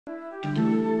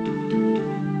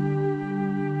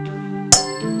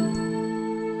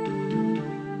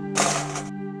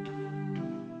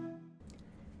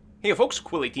Hey folks,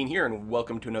 Quill18 here, and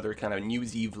welcome to another kind of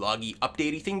newsy, vloggy,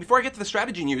 updatey thing. Before I get to the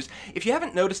strategy news, if you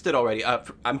haven't noticed it already,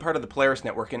 I'm part of the Players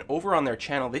Network, and over on their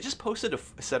channel, they just posted a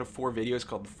set of 4 videos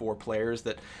called The 4 Players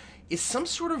that is some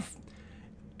sort of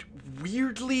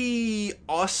weirdly,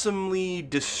 awesomely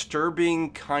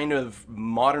disturbing kind of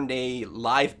modern-day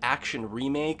live-action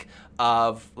remake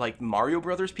of, like, Mario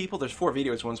Brothers people. There's 4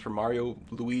 videos. One's for Mario,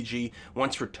 Luigi,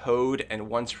 one's for Toad, and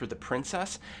one's for the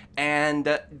Princess.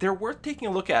 And they're worth taking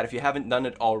a look at if you haven't done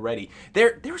it already.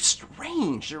 They're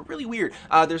strange. They're really weird.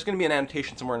 There's going to be an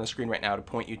annotation somewhere on the screen right now to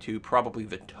point you to probably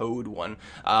the Toad one.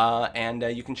 And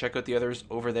you can check out the others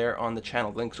over there on the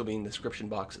channel. Links will be in the description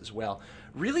box as well.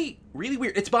 Really, really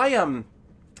weird. It's by,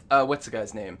 what's the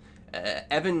guy's name?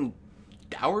 Evan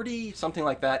Dougherty, something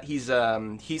like that. He's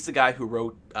the guy who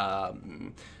wrote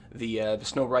the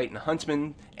Snow White and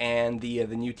Huntsman and the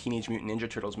new Teenage Mutant Ninja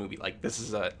Turtles movie. Like, this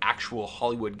is an actual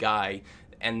Hollywood guy,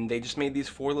 and they just made these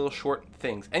 4 little short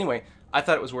things. Anyway, I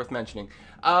thought it was worth mentioning.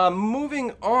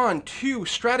 Moving on to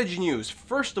strategy news.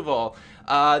 First of all,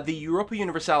 the Europa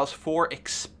Universalis 4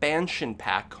 expansion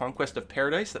pack, Conquest of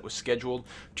Paradise, that was scheduled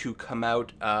to come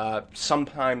out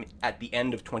sometime at the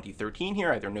end of 2013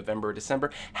 here, either November or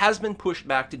December, has been pushed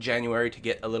back to January to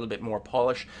get a little bit more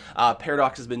polish.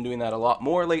 Paradox has been doing that a lot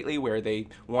more lately, where they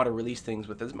want to release things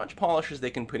with as much polish as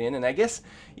they can put in, and I guess,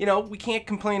 you know, we can't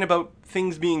complain about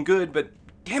things being good, but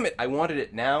damn it, I wanted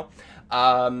it now.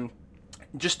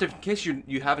 Just in case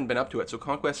you haven't been up to it, so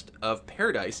Conquest of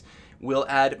Paradise will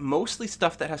add mostly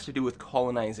stuff that has to do with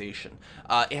colonization.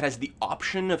 It has the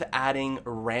option of adding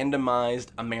randomized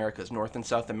Americas, North and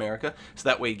South America, so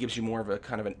that way it gives you more of a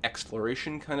kind of an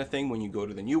exploration kind of thing when you go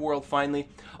to the New World finally.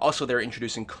 Also, they're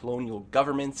introducing colonial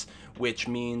governments, which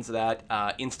means that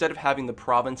instead of having the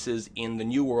provinces in the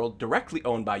New World directly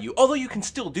owned by you, although you can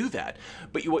still do that,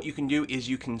 but what you can do is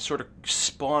you can sort of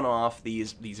spawn off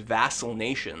these vassal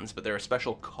nations, but they're a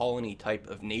special colony type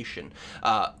of nation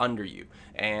under you.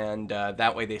 And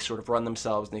that way they sort of run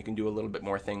themselves and they can do a little bit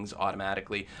more things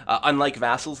automatically. Unlike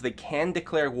vassals, they can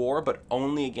declare war, but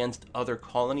only against other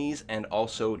colonies and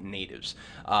also natives.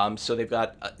 So they've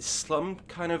got some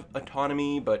kind of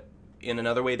autonomy, but in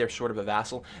another way, they're sort of a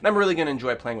vassal. And I'm really going to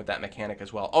enjoy playing with that mechanic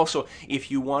as well. Also,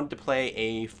 if you want to play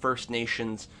a First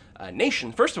Nations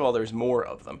nation, first of all, there's more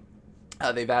of them.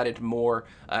 They've added more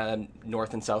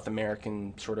North and South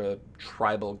American sort of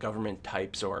tribal government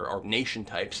types or nation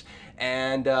types,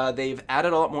 and they've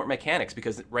added a lot more mechanics,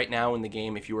 because right now in the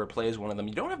game, if you were to play as one of them,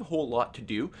 you don't have a whole lot to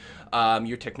do.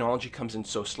 Your technology comes in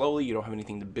so slowly, you don't have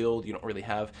anything to build, you don't really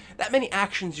have that many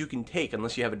actions you can take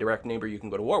unless you have a direct neighbor you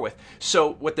can go to war with.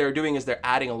 So what they're doing is they're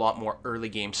adding a lot more early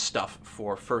game stuff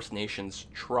for First Nations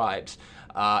tribes,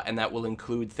 and that will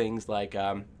include things like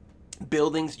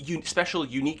buildings, special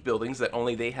unique buildings that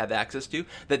only they have access to,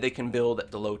 that they can build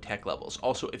at the low tech levels.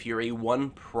 Also, if you're a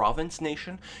one province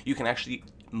nation, you can actually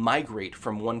migrate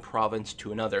from one province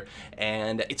to another,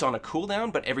 and it's on a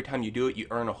cooldown, but every time you do it, you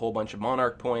earn a whole bunch of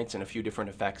monarch points and a few different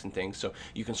effects and things, so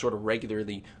you can sort of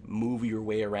regularly move your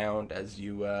way around as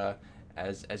you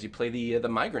as you play the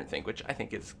migrant thing, which I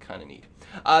think is kind of neat.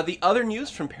 The other news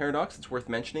from Paradox that's worth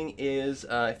mentioning is,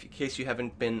 in case you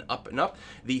haven't been up and up,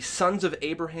 the Sons of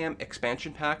Abraham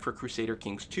expansion pack for Crusader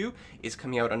Kings 2 is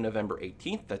coming out on November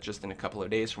 18th. That's just in a couple of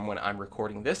days from when I'm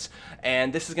recording this,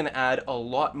 and this is going to add a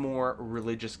lot more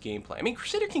religious gameplay. I mean,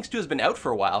 Crusader Kings 2 has been out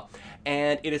for a while,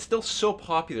 and it is still so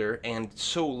popular and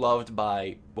so loved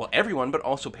by, well, everyone, but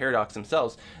also Paradox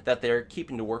themselves, that they're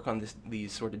keeping to work on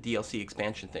these sort of DLC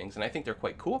expansion things, and I think they're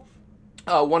quite cool.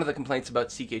 One of the complaints about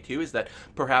CK2 is that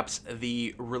perhaps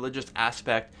the religious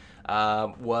aspect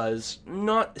was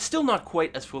still not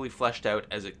quite as fully fleshed out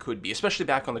as it could be, especially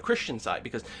back on the Christian side,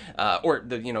 because or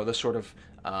the sort of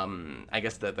I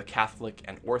guess the Catholic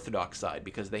and Orthodox side,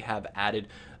 because they have added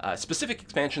specific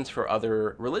expansions for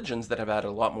other religions that have added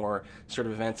a lot more sort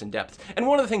of events and depth. And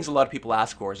one of the things a lot of people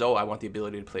ask for is, oh, I want the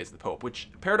ability to play as the Pope, which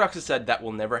Paradox has said that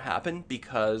will never happen,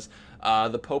 because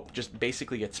the Pope just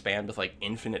basically gets spammed with like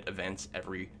infinite events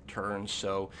every turn,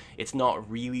 so it's not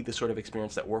really the sort of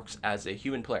experience that works as a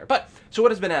human player. But, so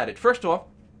what has been added? First of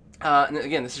all, and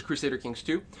again, this is Crusader Kings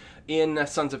 2. In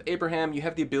Sons of Abraham, you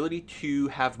have the ability to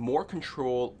have more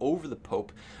control over the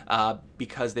Pope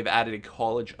because they've added a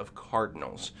College of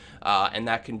Cardinals. And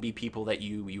that can be people that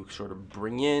you sort of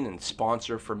bring in and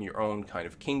sponsor from your own kind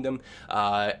of kingdom.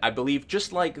 I believe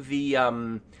just like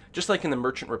in the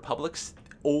Merchant Republics,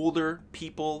 older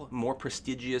people, more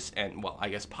prestigious and, well, I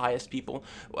guess pious people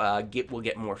will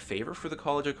get more favor for the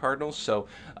College of Cardinals. So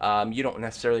you don't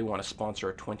necessarily want to sponsor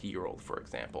a 20-year-old, for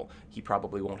example. He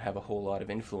probably won't have a whole lot of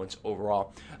influence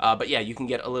overall. But yeah, you can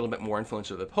get a little bit more influence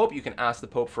with the Pope. You can ask the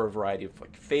Pope for a variety of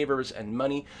like favors and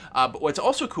money. But what's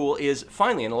also cool is,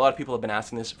 finally, and a lot of people have been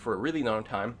asking this for a really long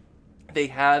time, they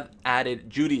have added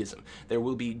Judaism. There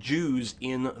will be Jews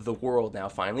in the world now,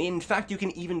 finally. In fact, you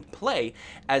can even play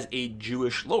as a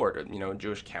Jewish lord, you know,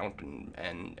 Jewish count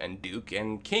and duke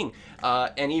and king.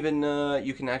 And even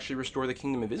you can actually restore the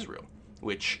kingdom of Israel,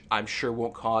 which I'm sure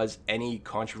won't cause any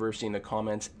controversy in the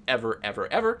comments ever,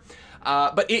 ever, ever.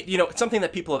 But it's something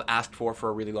that people have asked for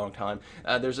a really long time.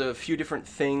 There's a few different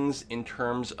things in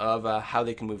terms of how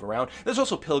they can move around. There's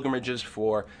also pilgrimages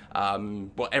for,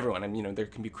 well, everyone. I mean, there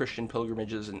can be Christian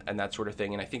pilgrimages and that sort of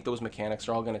thing, and I think those mechanics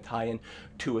are all going to tie in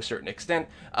to a certain extent.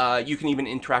 You can even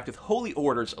interact with holy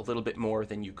orders a little bit more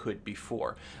than you could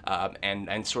before,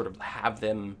 and sort of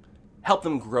help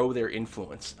them grow their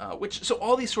influence, so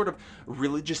all these sort of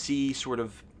religious-y sort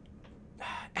of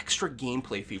extra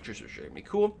gameplay features are going to be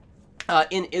cool.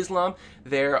 In Islam,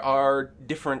 there are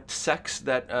different sects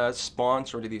that spawn,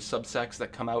 sort of these subsects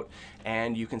that come out,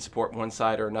 and you can support one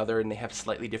side or another, and they have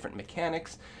slightly different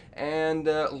mechanics, and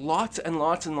lots and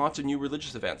lots and lots of new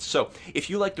religious events. So if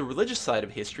you like the religious side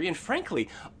of history, and frankly,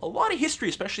 a lot of history,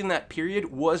 especially in that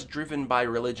period, was driven by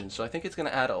religion, so I think it's going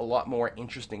to add a lot more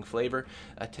interesting flavor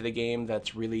to the game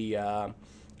that's really, I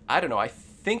don't know, I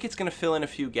think it's going to fill in a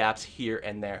few gaps here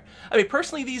and there. I mean,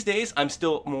 personally these days, I'm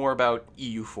still more about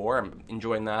EU4. I'm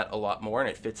enjoying that a lot more, and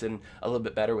it fits in a little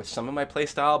bit better with some of my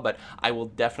playstyle, but I will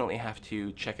definitely have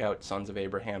to check out Sons of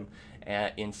Abraham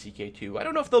in CK2. I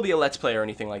don't know if there'll be a Let's Play or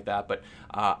anything like that, but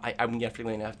I'm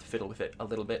definitely going to have to fiddle with it a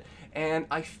little bit. And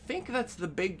I think that's the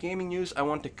big gaming news I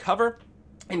want to cover.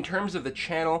 In terms of the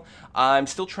channel, I'm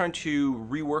still trying to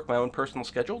rework my own personal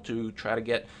schedule to try to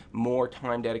get more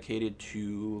time dedicated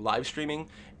to live streaming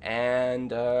and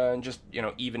just,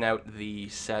 even out the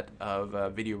set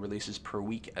of video releases per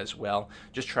week as well.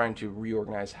 Just trying to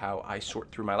reorganize how I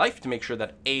sort through my life to make sure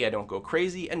that A, I don't go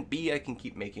crazy, and B, I can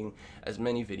keep making as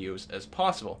many videos as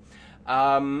possible.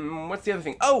 What's the other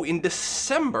thing? Oh, in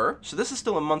December, so this is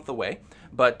still a month away,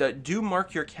 but do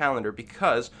mark your calendar,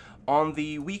 because on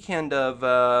the weekend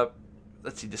of,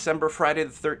 December, Friday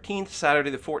the 13th, Saturday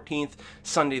the 14th,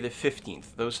 Sunday the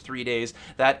 15th, those 3 days,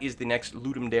 that is the next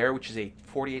Ludum Dare, which is a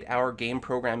 48-hour game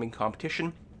programming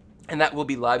competition. And that will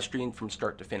be live streamed from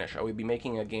start to finish. I will be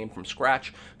making a game from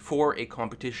scratch for a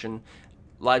competition,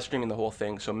 live streaming the whole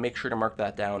thing, so make sure to mark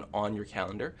that down on your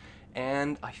calendar.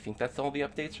 And I think that's all the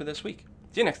updates for this week.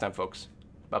 See you next time, folks.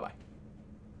 Bye-bye.